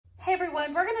Hey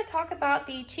everyone, we're going to talk about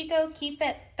the Chicco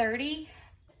KeyFit 30.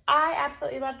 I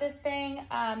absolutely love this thing,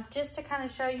 just to kind of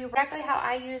show you exactly how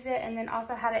I use it and then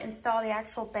also how to install the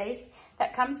actual base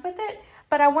that comes with it.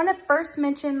 But I want to first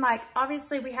mention, like,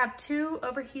 obviously we have two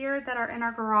over here that are in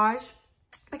our garage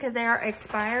because they are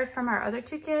expired from our other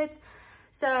two kids.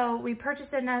 So we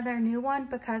purchased another new one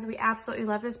because we absolutely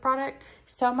love this product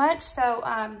so much. So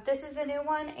this is the new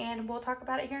one and we'll talk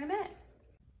about it here in a minute.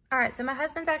 All right, so my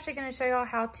husband's actually going to show y'all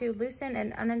how to loosen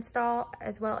and uninstall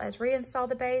as well as reinstall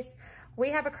the base. We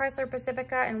have a Chrysler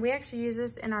Pacifica and we actually use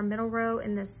this in our middle row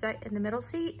in the middle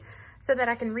seat so that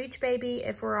I can reach baby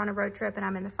if we're on a road trip and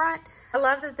I'm in the front. I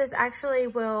love that this actually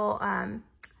will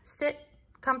sit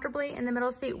comfortably in the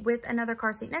middle seat with another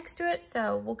car seat next to it,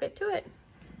 so we'll get to it.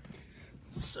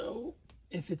 So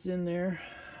if it's in there,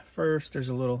 first there's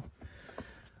a little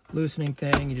loosening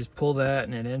thing. You just pull that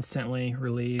and it instantly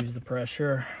relieves the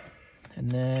pressure. And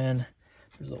then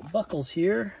there's little buckles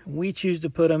here. We choose to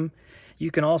put them. You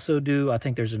can also do, I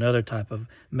think there's another type of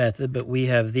method, but we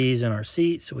have these in our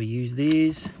seat, so we use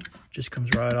these. Just comes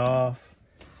right off.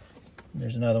 And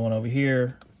there's another one over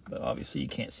here, but obviously you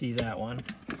can't see that one.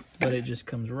 But it just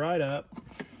comes right up.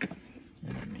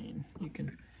 And I mean, you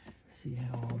can see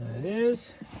how all that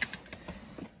is.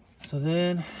 So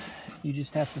then you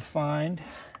just have to find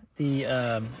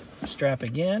the strap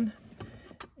again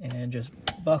and just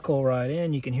buckle right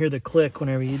in. You can hear the click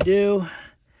whenever you do.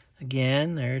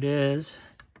 Again, there it is.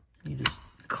 You just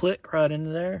click right into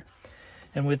there.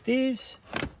 And with these,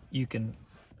 you can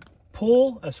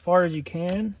pull as far as you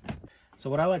can. So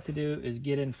what I like to do is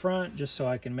get in front just so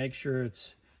I can make sure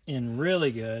it's in really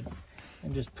good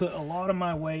and just put a lot of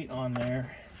my weight on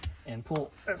there and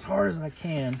pull as hard as I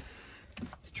can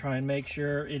to try and make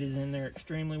sure it is in there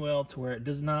extremely well to where it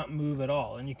does not move at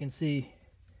all. And you can see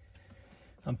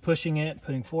I'm pushing it,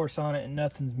 putting force on it, and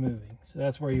nothing's moving. So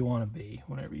that's where you want to be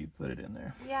whenever you put it in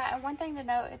there. Yeah, and one thing to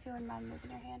note, if you wouldn't mind moving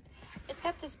your hand, it's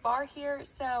got this bar here.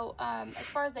 So as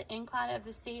far as the incline of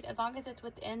the seat, as long as it's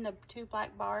within the two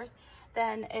black bars,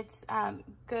 then it's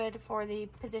good for the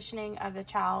positioning of the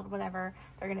child whenever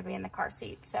they're going to be in the car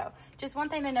seat. So just one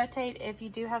thing to notate, if you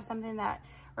do have something that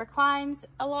reclines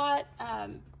a lot,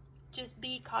 just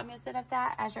be cognizant of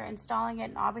that as you're installing it,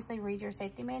 and obviously read your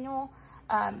safety manual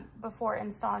before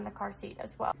installing the car seat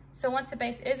as well. So once the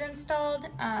base is installed,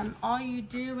 all you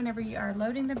do whenever you are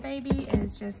loading the baby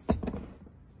is just,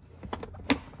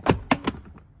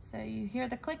 so you hear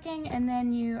the clicking and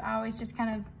then I always just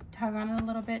kind of tug on it a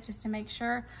little bit just to make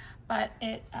sure, but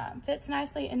it fits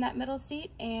nicely in that middle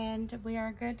seat and we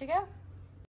are good to go.